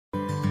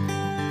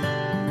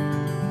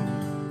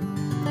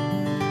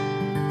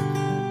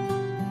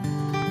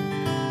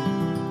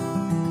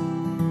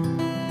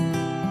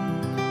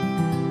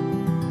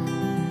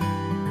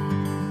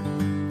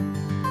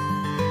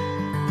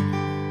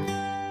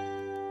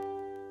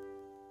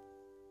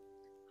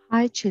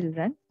Hi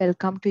children,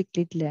 welcome to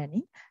ICT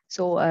Learning.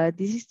 So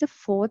this is the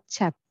fourth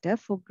chapter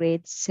for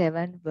grade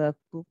 7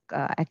 workbook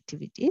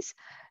activities.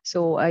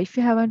 So if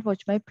you haven't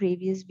watched my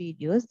previous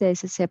videos, there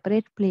is a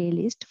separate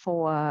playlist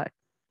for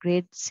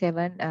grade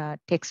 7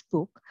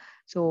 textbook.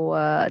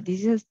 So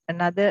this is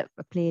another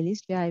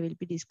playlist where I will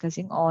be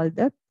discussing all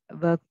the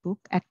workbook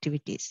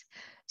activities.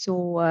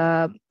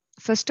 So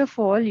first of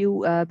all,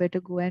 you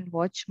better go and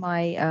watch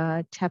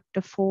my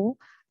chapter 4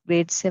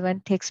 grade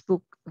 7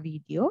 textbook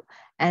video,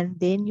 and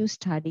then you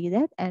study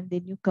that, and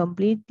then you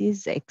complete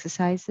these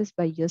exercises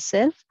by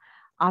yourself.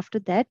 After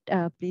that,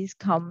 please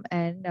come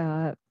and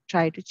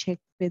try to check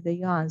whether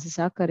your answers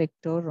are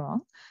correct or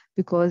wrong,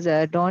 because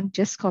don't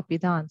just copy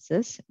the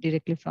answers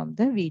directly from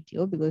the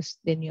video, because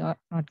then you are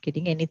not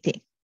getting anything.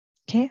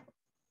 Okay,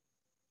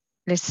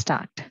 let's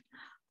start.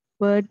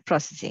 Word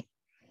processing.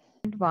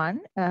 One,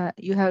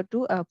 you have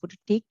to put a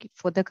tick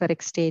for the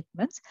correct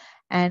statements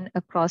and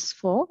a cross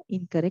for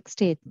incorrect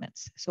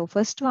statements. So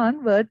first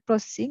one, word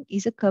processing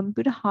is a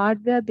computer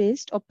hardware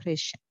based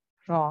operation.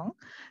 Wrong,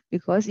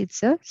 because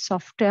it's a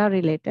software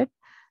related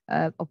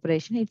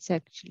operation. It's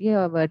actually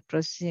a word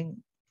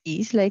processing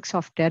is like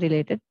software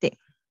related thing.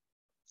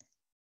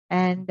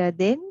 And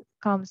then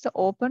comes the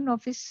Open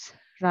Office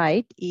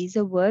Write is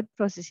a word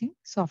processing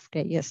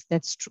software. Yes,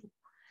 that's true.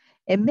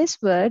 MS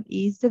Word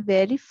is the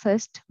very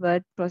first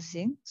word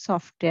processing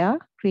software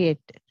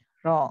created.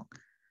 Wrong.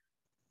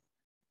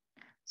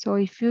 So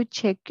if you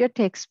check your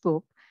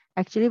textbook,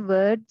 actually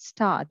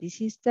Wordstar, this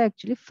is the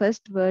actually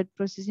first word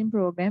processing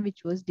program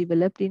which was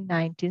developed in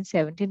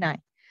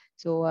 1979.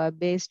 So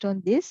based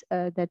on this,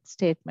 that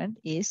statement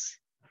is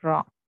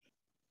wrong.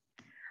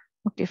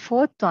 Okay,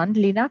 fourth one,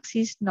 Linux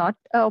is not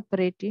a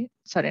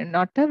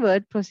not a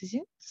word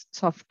processing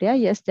software.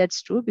 Yes,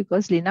 that's true,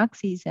 because Linux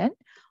is an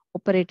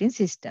operating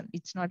system.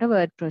 It's not a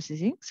word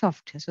processing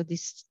software. So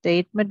this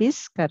statement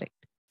is correct.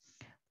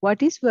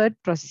 What is word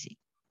processing?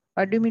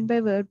 What do you mean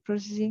by word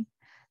processing?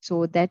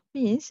 So that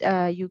means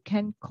you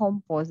can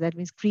compose, that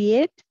means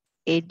create,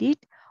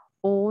 edit,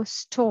 or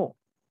store,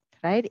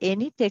 right?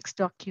 Any text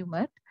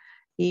document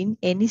in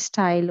any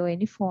style or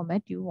any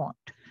format you want,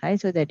 right?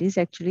 So that is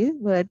actually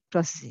word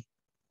processing.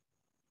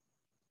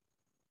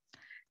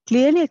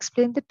 Clearly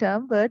explain the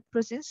term word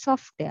processing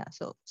software.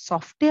 So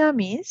software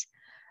means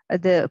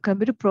the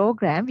computer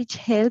program which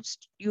helps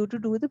you to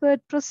do the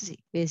word processing,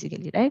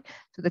 basically, right?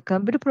 So the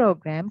computer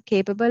program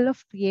capable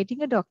of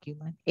creating a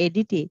document,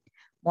 edit it,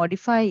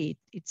 modify it,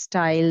 its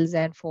styles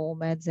and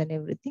formats and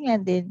everything.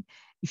 And then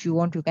if you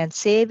want, you can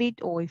save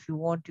it, or if you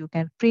want, you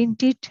can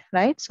print it,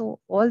 right? So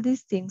all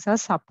these things are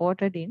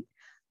supported in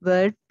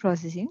word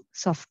processing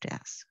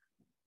softwares.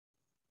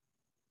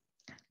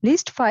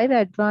 List 5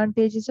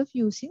 advantages of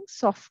using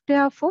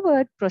software for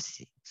word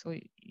processing. So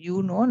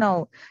you know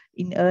now,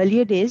 in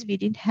earlier days, we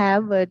didn't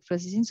have word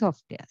processing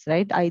softwares,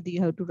 right? Either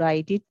you have to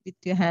write it with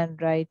your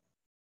handwritten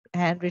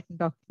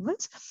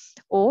documents,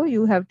 or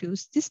you have to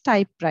use this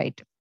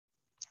typewriter.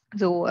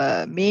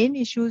 So main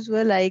issues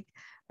were like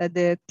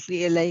the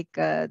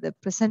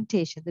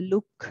presentation, the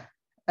look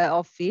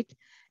of it,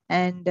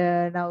 and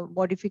now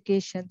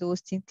modification,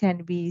 those things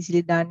can be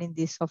easily done in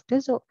this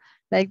software. So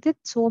like that,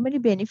 so many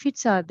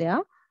benefits are there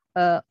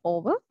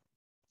over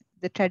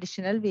the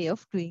traditional way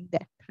of doing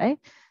that, right?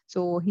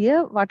 So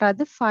here, what are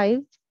the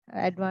 5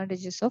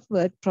 advantages of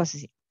word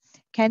processing?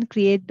 Can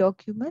create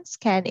documents,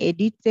 can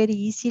edit very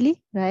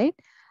easily, right?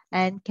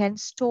 And can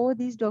store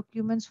these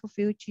documents for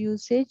future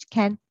usage,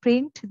 can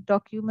print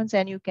documents,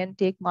 and you can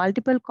take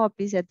multiple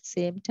copies at the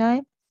same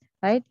time,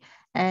 right?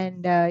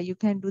 And you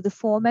can do the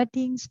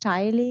formatting,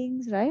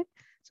 stylings, right?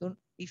 So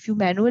if you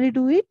manually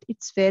do it,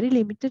 it's very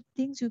limited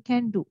things you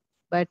can do.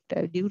 But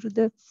due to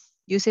the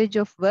usage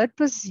of word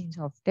processing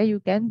software,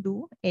 you can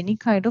do any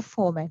kind of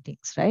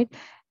formattings, right?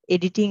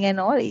 Editing and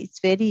all,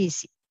 it's very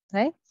easy,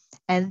 right?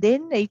 And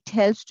then it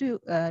helps to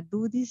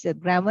do this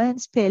grammar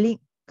and spelling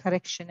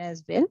correction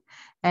as well.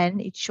 And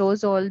it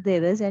shows all the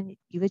errors and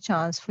give a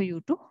chance for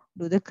you to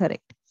do the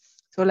correct.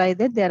 So like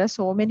that, there are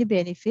so many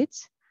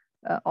benefits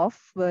of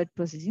word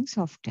processing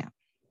software.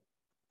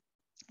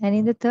 And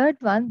in the third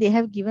one, they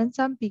have given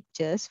some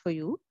pictures for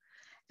you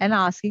and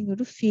asking you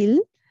to fill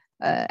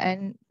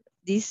and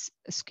these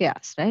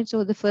squares, right?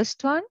 So the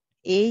first one,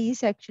 A,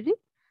 is actually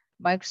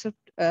Microsoft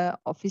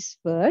Office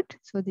Word.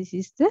 So this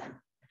is the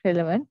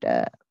relevant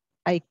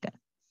icon.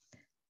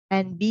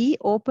 And B,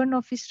 Open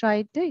Office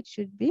Writer, it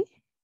should be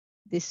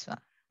this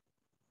one.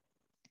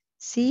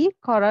 C,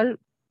 Coral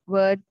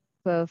Word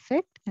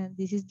Perfect, and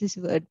this is this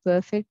Word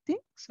Perfect thing.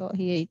 So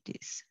here it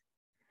is.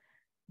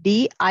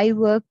 D,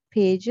 iWork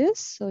Pages,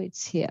 so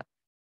it's here.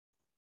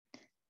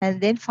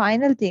 And then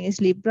final thing is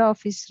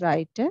LibreOffice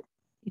Writer.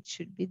 It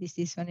should be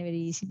this one, very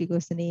easy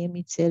because the name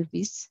itself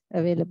is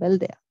available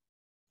there.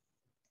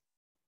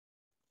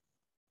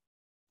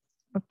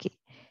 Okay.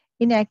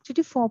 In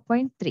activity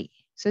 4.3,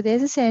 so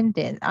there's a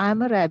sentence,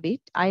 I'm a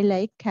rabbit, I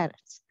like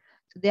carrots.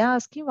 So they're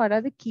asking what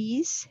are the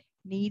keys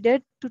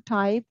needed to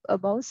type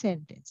above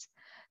sentence.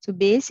 So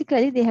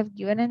basically they have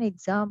given an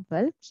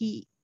example,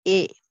 key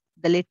A,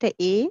 the letter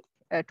A,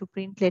 to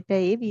print letter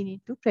A, we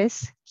need to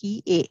press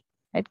key A.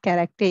 That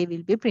character A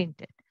will be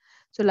printed.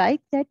 So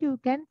like that, you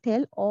can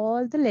tell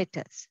all the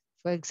letters.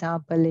 For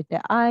example,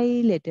 letter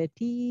I, letter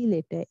T,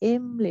 letter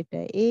M,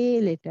 letter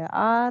A, letter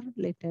R,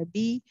 letter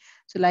B.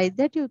 So like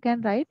that, you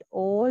can write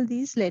all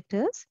these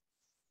letters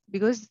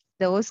because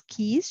those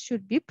keys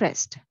should be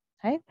pressed,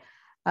 right?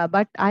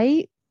 But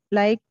I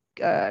like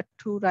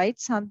to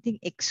write something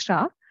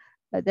extra.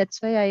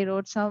 That's why I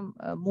wrote some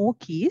more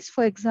keys.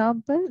 For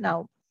example,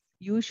 now,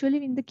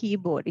 usually in the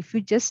keyboard, if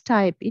you just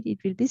type it, it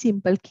will be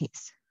simple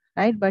case,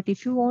 right? But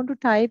if you want to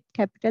type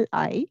capital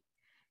I,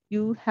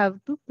 you have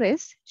to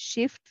press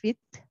shift with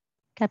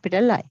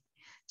capital I.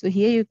 So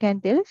here you can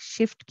tell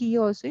shift key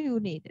also you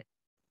need it.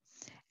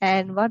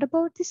 And what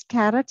about these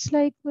carrots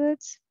like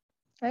words,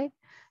 right?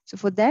 So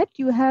for that,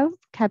 you have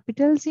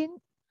capitals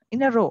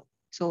in a row.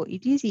 So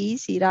it is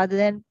easy rather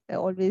than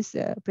always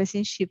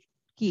pressing shift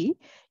key.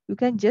 You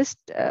can just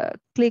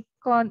click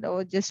on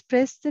or just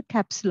press the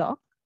caps lock,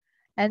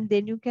 and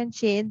then you can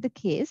change the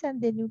case,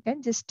 and then you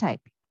can just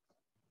type it.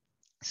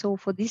 So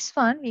for this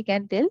one, we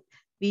can tell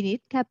we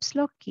need caps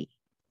lock key,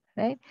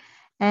 right?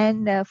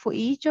 And for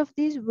each of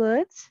these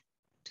words,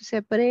 to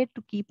separate,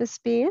 to keep a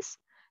space,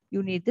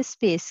 you need the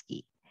space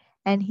key.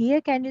 And here,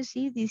 can you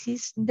see this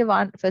is in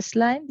the first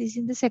line, this is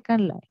in the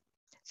second line.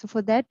 So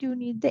for that, you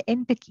need the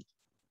enter key.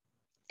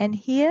 And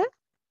here,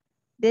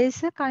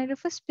 there's a kind of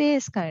a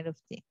space kind of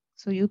thing.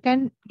 So you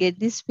can get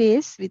this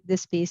space with the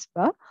space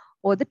bar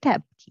or the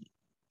tab key.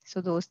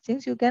 So those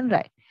things you can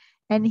write.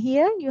 And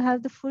here you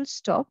have the full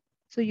stop.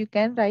 So you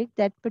can write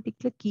that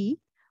particular key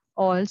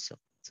also.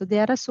 So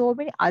there are so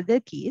many other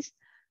keys.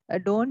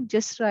 Don't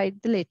just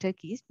write the letter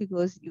keys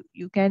because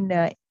you can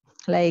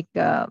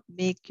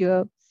make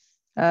your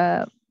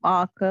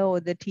marker or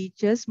the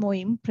teachers more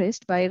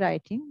impressed by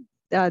writing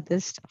the other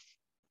stuff.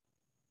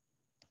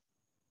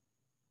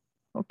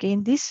 Okay,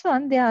 in this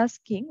one, they're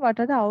asking what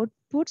are the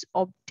outputs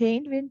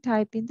obtained when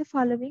typing the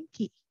following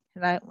key.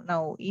 Right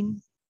now,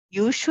 in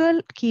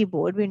usual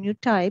keyboard, when you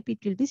type, it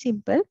will be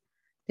simple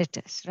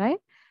letters, right?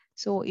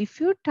 So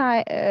if you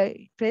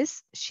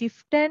press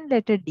shift and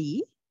letter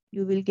D,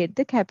 you will get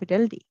the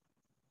capital D.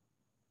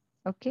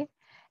 Okay,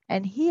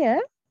 and here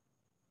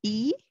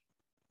E,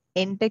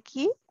 enter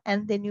key,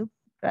 and then you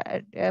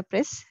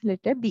press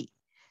letter B.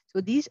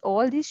 So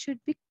all these should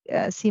be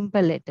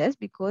simple letters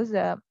because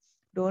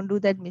don't do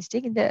that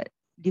mistake. In the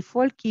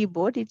default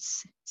keyboard,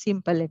 it's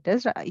simple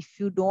letters. If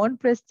you don't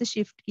press the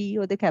shift key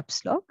or the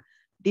caps lock,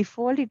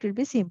 default it will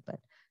be simple.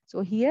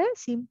 So here,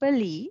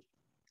 simply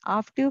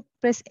after you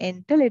press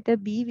enter, letter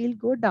B will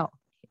go down.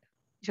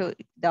 So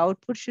the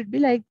output should be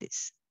like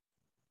this.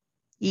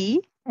 E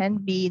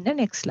and B in the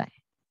next line.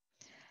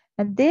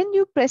 And then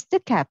you press the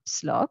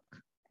caps lock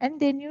and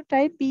then you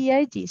type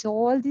BIG. So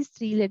all these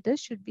three letters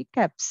should be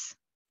caps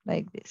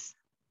like this.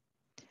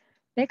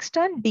 Next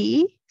on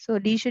D, so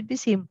D should be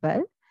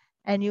simple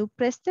and you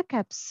press the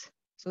caps.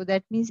 So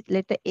that means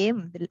letter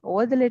M,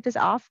 all the letters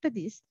after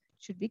this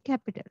should be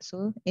capital.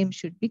 So M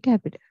should be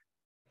capital.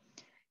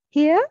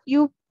 Here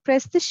you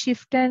press the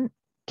shift and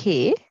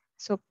K.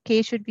 So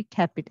K should be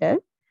capital.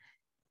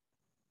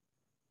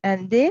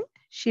 And then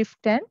shift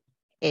and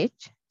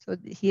H. So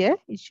here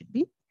it should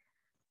be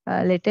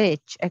letter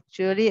H.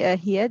 Actually,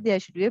 here there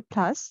should be a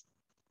plus.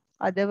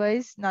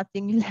 Otherwise,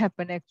 nothing will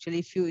happen actually.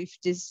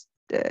 If this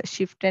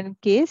shift and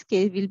K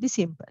will be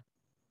simple.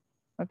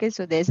 Okay,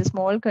 so there's a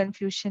small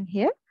confusion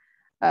here.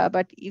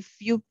 But if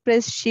you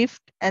press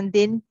shift and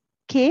then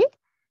K,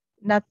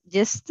 not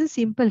just the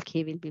simple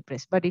K will be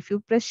pressed. But if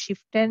you press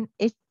shift and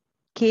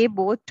K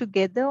both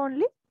together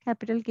only,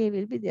 capital K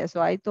will be there.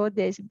 So I thought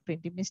there's a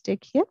printing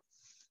mistake here.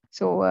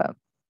 So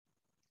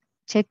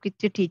check with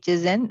your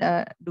teachers and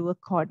do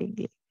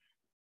accordingly.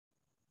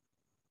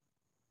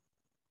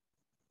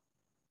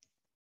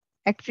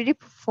 Activity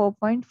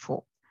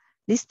 4.4.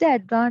 List the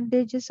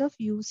advantages of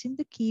using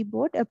the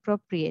keyboard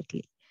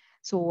appropriately.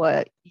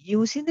 So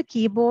using the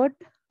keyboard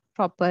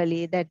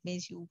properly, that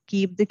means you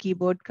keep the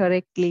keyboard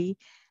correctly,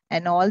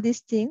 and all these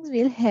things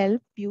will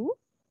help you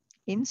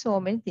in so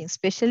many things,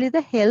 especially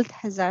the health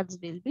hazards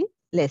will be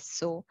less.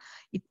 So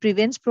it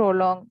prevents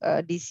prolonged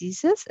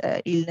diseases,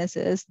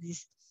 illnesses,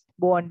 these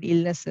bone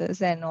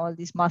illnesses and all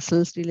these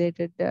muscles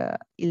related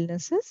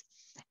illnesses.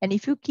 And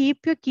if you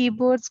keep your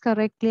keyboards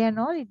correctly and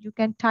all, you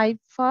can type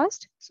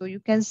fast. So you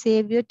can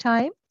save your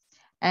time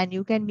and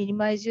you can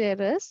minimize your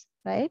errors,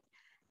 right?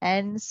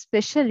 And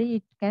especially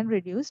it can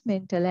reduce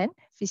mental and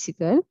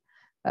physical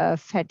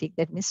fatigue,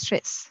 that means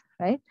stress,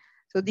 right?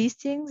 So these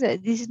things,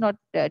 this is not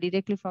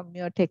directly from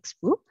your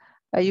textbook.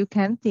 You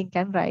can think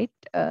and write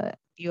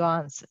your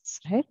answers,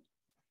 right?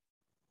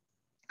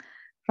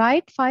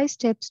 Write 5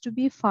 steps to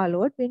be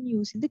followed when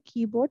using the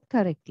keyboard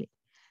correctly.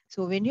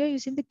 So when you're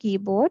using the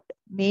keyboard,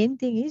 main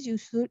thing is you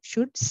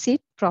should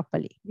sit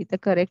properly with the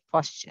correct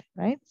posture,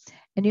 right?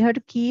 And you have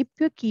to keep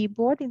your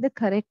keyboard in the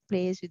correct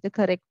place with the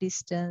correct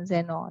distance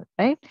and all,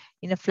 right?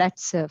 In a flat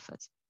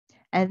surface.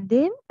 And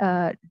then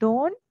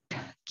don't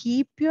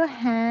keep your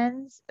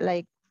hands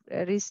like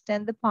wrist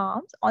and the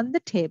palms on the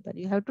table.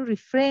 You have to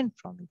refrain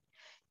from it.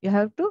 You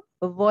have to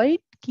avoid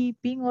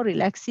keeping or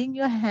relaxing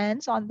your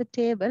hands on the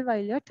table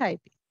while you're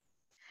typing.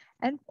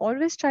 And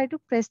always try to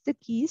press the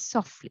keys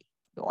softly.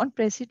 Don't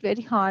press it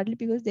very hardly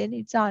because then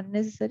it's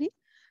unnecessary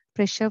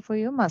pressure for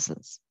your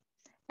muscles.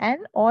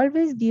 And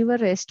always give a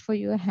rest for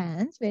your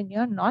hands when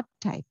you're not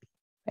typing.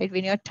 Right?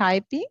 When you're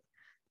typing,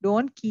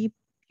 don't keep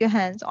your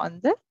hands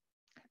on the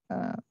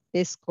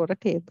desk or a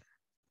table.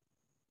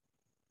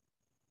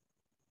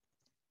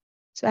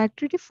 So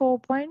activity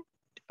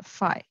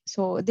 4.5.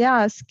 So they are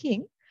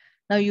asking,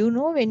 now you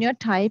know when you're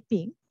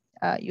typing,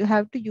 you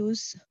have to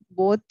use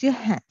both your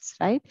hands,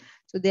 right?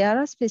 So there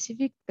are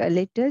specific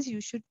letters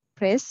you should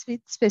press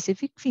with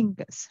specific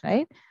fingers,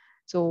 right?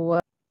 So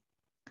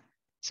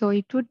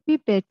it would be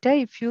better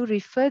if you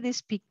refer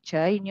this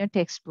picture in your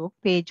textbook,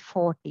 page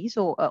 40.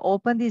 So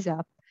open this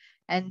up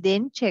and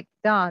then check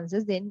the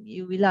answers, then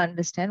you will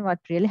understand what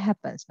really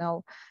happens.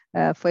 Now,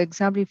 for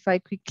example, if I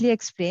quickly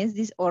explain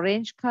this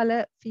orange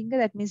color finger,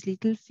 that means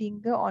little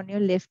finger on your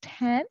left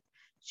hand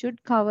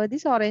should cover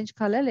this orange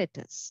color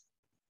letters.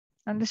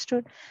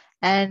 Understood?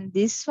 And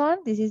this one,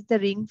 this is the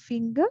ring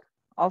finger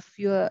of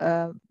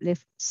your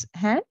left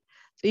hand.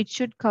 So it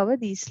should cover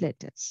these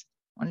letters,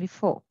 only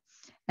 4.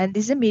 And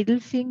this is the middle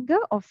finger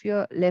of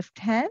your left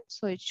hand.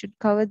 So it should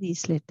cover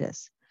these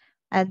letters.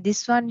 And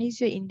this one is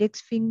your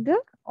index finger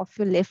of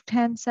your left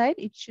hand side.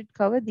 It should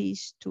cover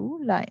these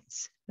 2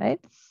 lines,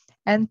 right?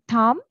 And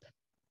thumb,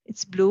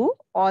 it's blue.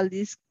 All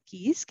these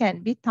keys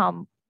can be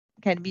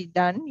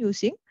done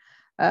using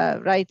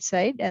right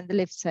side and the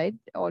left side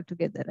all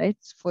together, right?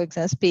 So for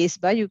example, space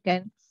bar, you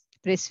can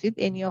press with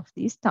any of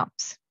these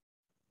thumbs.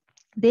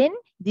 Then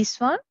this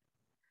one,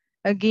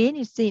 again,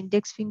 it's the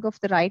index finger of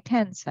the right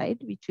hand side,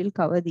 which will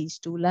cover these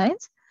 2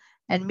 lines.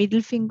 And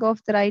middle finger of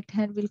the right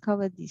hand will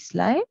cover this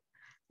line.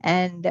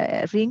 And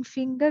ring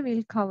finger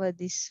will cover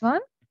this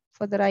one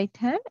for the right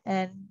hand.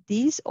 And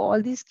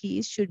all these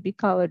keys should be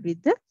covered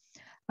with the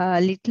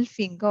little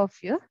finger of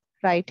your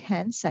right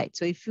hand side.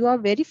 So if you are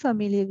very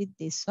familiar with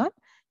this one,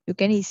 you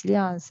can easily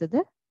answer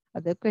the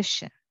other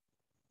question.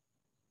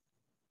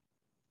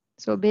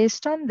 So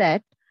based on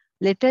that,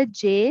 letter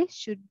J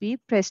should be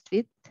pressed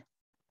with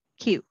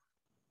Q.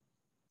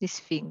 This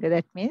finger,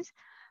 that means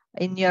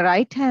in your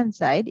right hand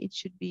side, it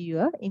should be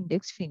your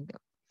index finger.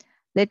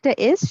 Letter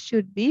S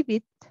should be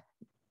with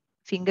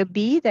finger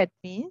B, that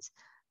means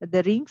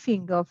the ring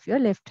finger of your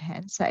left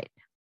hand side.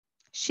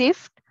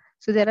 Shift,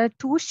 so there are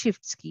 2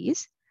 shifts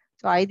keys.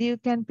 So either you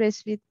can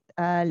press with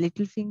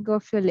little finger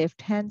of your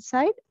left hand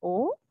side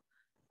or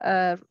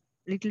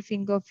little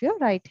finger of your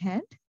right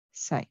hand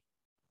side.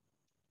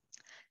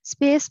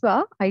 Space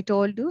bar, I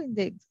told you in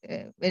the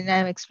when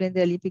I explained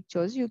the early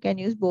pictures, you can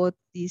use both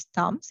these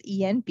thumbs,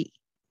 E and P.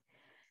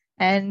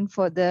 And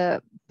for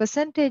the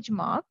percentage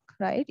mark,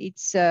 right,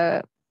 it's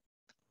near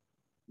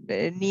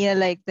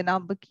like the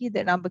number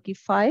key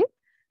 5.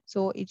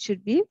 So it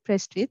should be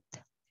pressed with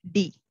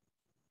D.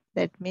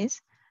 That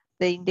means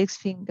the index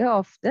finger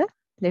of the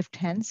left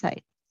hand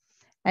side.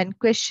 And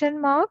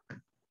question mark,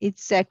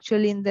 it's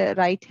actually in the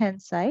right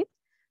hand side.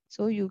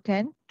 So you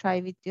can try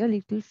with your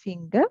little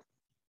finger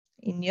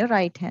in your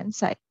right hand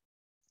side.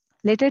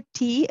 Letter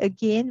T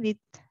again with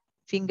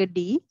finger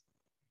D,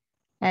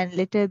 and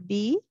letter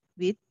B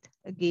with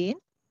again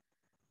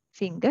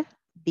finger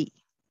D.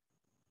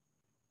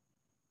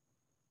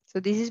 So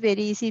this is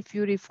very easy if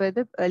you refer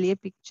the earlier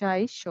picture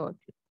I showed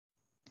you.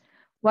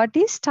 What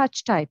is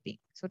touch typing?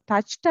 So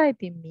touch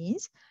typing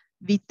means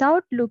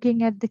without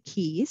looking at the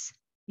keys,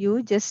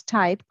 you just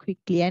type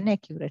quickly and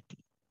accurately,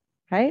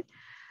 right?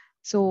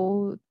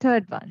 So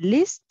third one,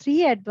 list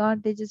 3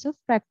 advantages of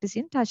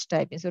practicing touch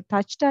typing. So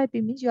touch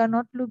typing means you are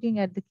not looking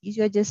at the keys,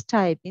 you are just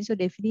typing. So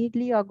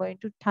definitely you are going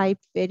to type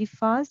very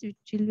fast, which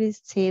will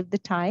save the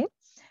time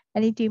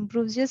and it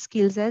improves your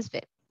skills as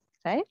well,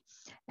 right?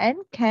 And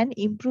can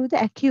improve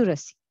the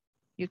accuracy.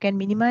 You can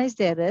minimize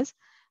the errors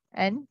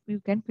and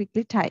you can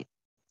quickly type.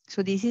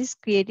 So this is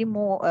creating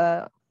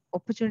more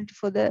opportunity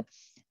for the,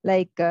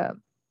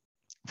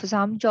 for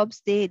some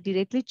jobs, they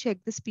directly check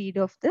the speed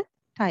of the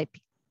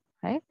typing,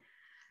 right?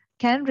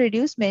 Can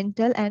reduce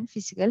mental and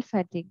physical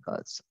fatigue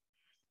also.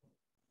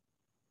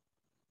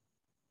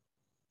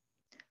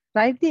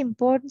 Right, the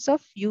importance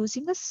of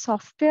using a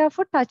software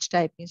for touch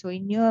typing. So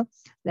in your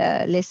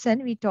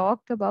lesson, we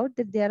talked about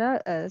that there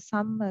are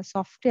some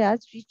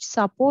softwares which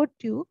support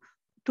you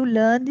to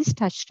learn this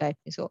touch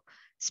typing. So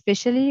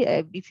especially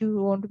if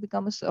you want to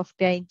become a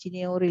software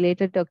engineer or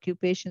related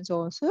occupations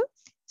also,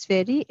 it's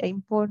very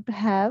important to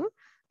have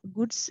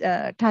good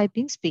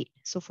typing speed.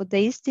 So for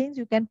these things,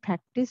 you can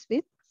practice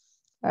with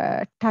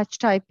touch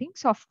typing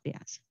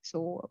softwares.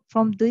 So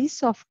from these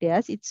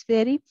softwares, it's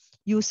very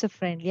user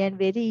friendly and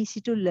very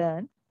easy to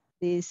learn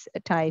this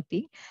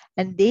typing,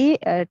 and they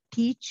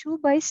teach you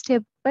by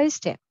step.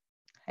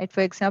 Right?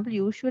 For example,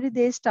 usually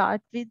they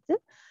start with the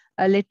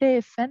letter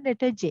F and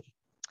letter J.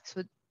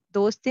 So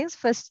those things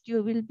first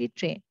you will be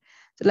trained.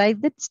 So like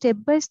that, step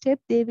by step,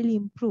 they will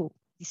improve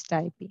this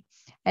typing.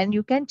 And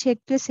you can check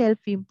your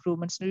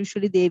self-improvements.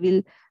 Usually they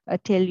will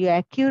tell you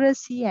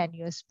accuracy and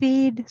your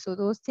speed. So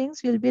those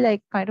things will be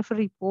like kind of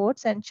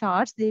reports and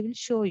charts they will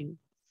show you.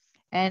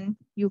 And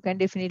you can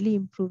definitely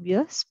improve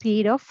your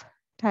speed of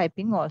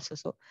typing also.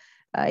 So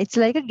it's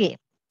like a game.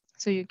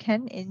 So you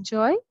can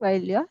enjoy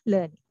while you're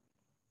learning.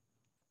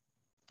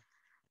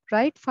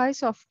 Write 5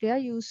 software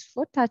used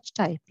for touch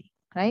typing,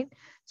 right?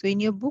 So in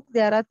your book,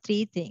 there are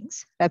 3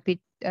 things: Rapid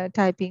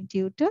Typing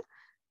Tutor,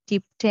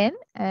 Tip 10,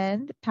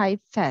 and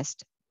Type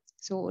Fast.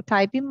 So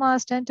Typing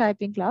Master and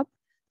Typing Club,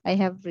 I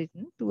have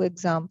written 2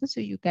 examples. So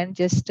you can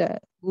just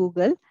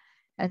Google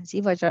and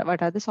see what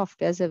are the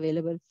softwares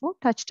available for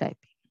touch typing.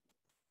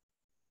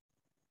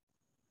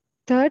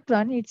 Third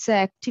one, it's an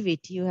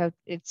activity.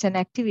 It's an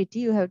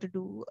activity you have to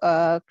do.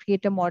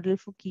 Create a model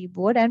for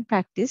keyboard and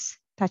practice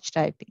touch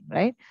typing,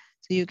 right?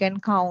 So you can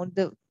count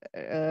the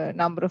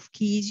number of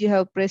keys you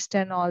have pressed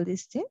and all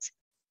these things.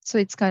 So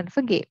it's kind of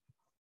a game.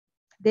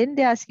 Then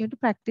they ask you to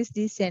practice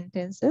these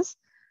sentences,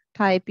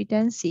 type it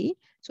and see.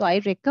 So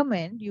I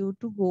recommend you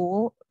to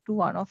go to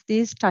one of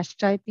these touch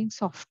typing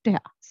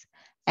softwares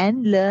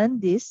and learn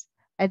this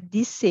at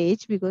this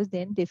age, because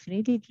then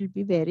definitely it will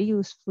be very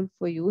useful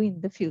for you in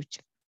the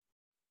future.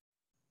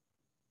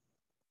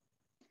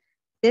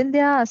 Then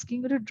they are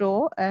asking you to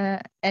draw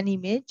an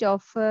image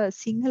of a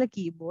SInhala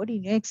keyboard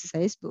in your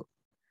exercise book.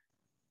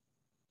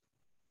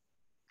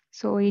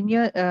 So in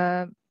your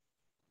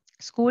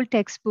school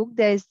textbook,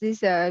 there is this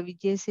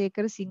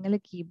Vijayasekara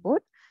SInhala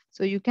keyboard.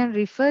 So you can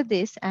refer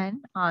this and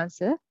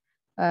answer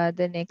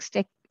the next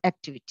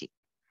activity.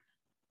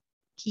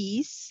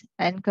 Keys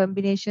and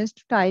combinations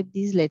to type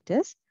these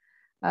letters.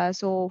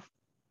 So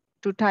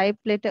to type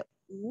letter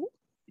U,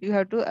 you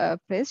have to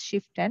press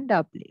Shift and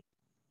W.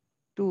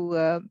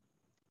 To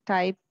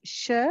type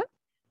sh, you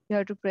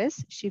have to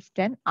press Shift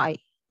and I.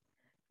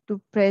 To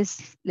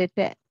press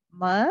letter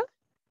M,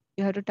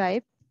 you have to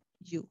type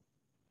U.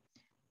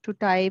 To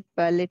type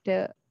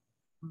letter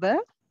B,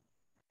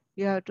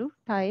 you have to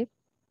type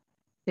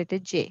letter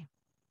J.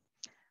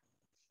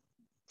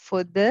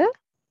 For the,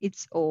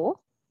 it's O.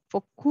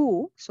 For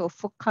Q, so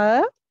for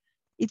K,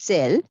 it's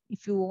L.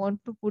 If you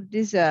want to put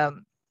this,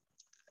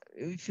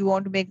 if you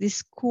want to make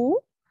this Q,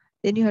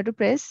 then you have to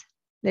press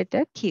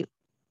letter Q.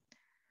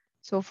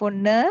 So for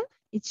N,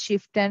 it's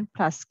Shift and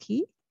plus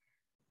key.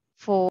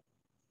 For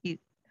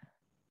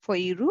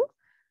Iru,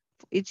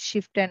 it's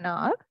Shift and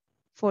R.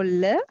 For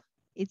L,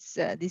 it's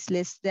this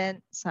less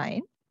than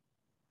sign,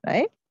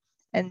 right?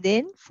 And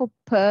then for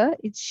per,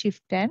 it's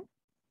Shift and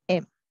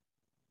M.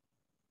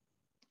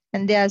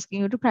 And they're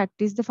asking you to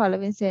practice the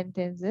following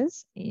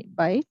sentences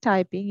by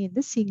typing in the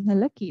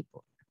SInhala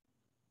keyboard.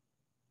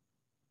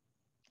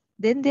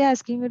 Then they're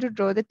asking you to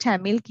draw the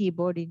Tamil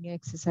keyboard in your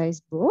exercise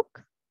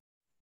book.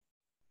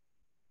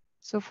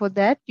 So for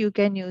that, you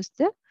can use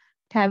the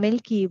Tamil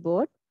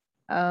keyboard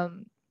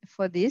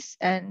for this,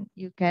 and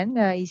you can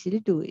easily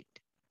do it.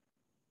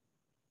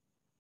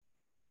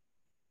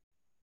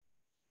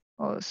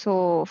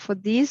 So for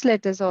these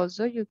letters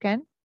also, you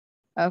can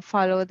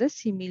follow the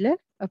similar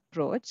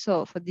approach.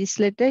 So for this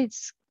letter,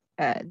 it's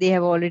they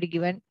have already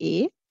given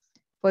A.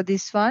 For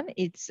this one,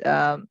 it's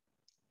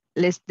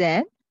less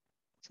than.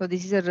 So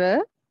this is a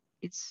R.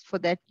 It's for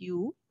that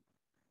U.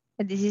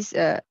 And this is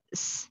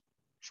S.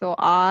 So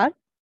R.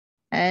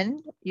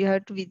 And you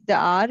have to, with the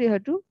R, you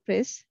have to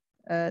press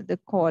the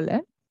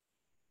colon.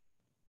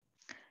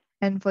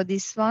 And for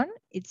this one,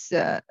 it's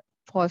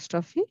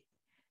apostrophe.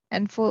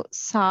 And for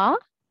Sa,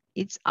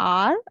 it's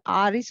R.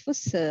 R is for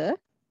Sir.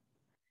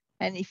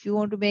 And if you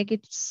want to make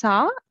it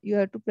Sa, you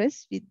have to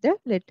press with the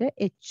letter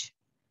H.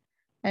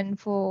 And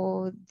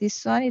for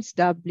this one, it's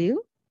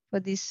W. For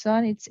this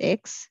one, it's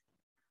X.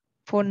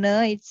 For N,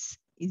 it's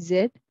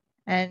Z.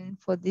 And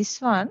for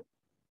this one,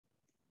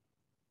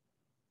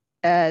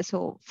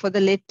 so for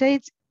the letter,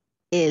 it's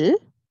L.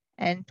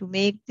 And to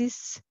make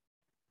this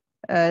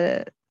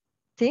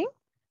thing,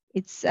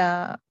 it's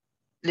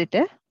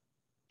letter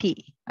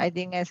T. I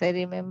think, as I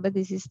remember,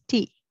 this is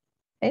T,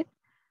 right?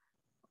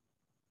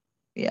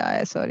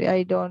 Yeah, sorry,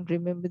 I don't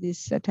remember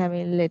these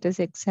Tamil letters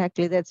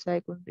exactly. That's why I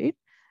couldn't read.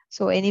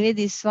 So anyway,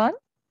 this one,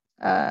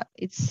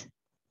 it's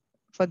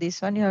for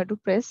this one, you have to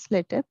press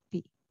letter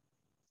P.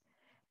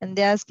 And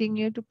they're asking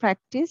you to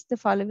practice the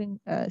following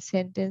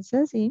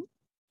sentences in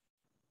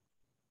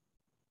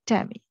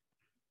Tamil.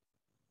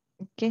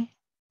 Okay.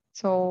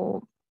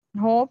 So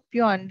hope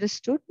you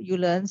understood, you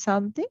learned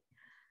something.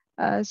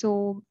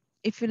 So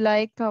if you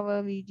like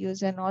our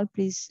videos and all,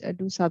 please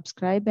do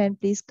subscribe and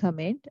please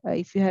comment.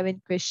 If you have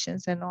any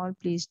questions and all,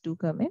 please do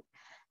comment.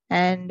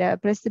 And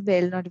press the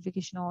bell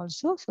notification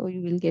also, so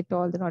you will get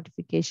all the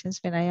notifications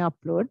when I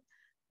upload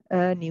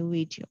a new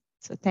video.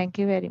 So thank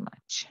you very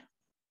much.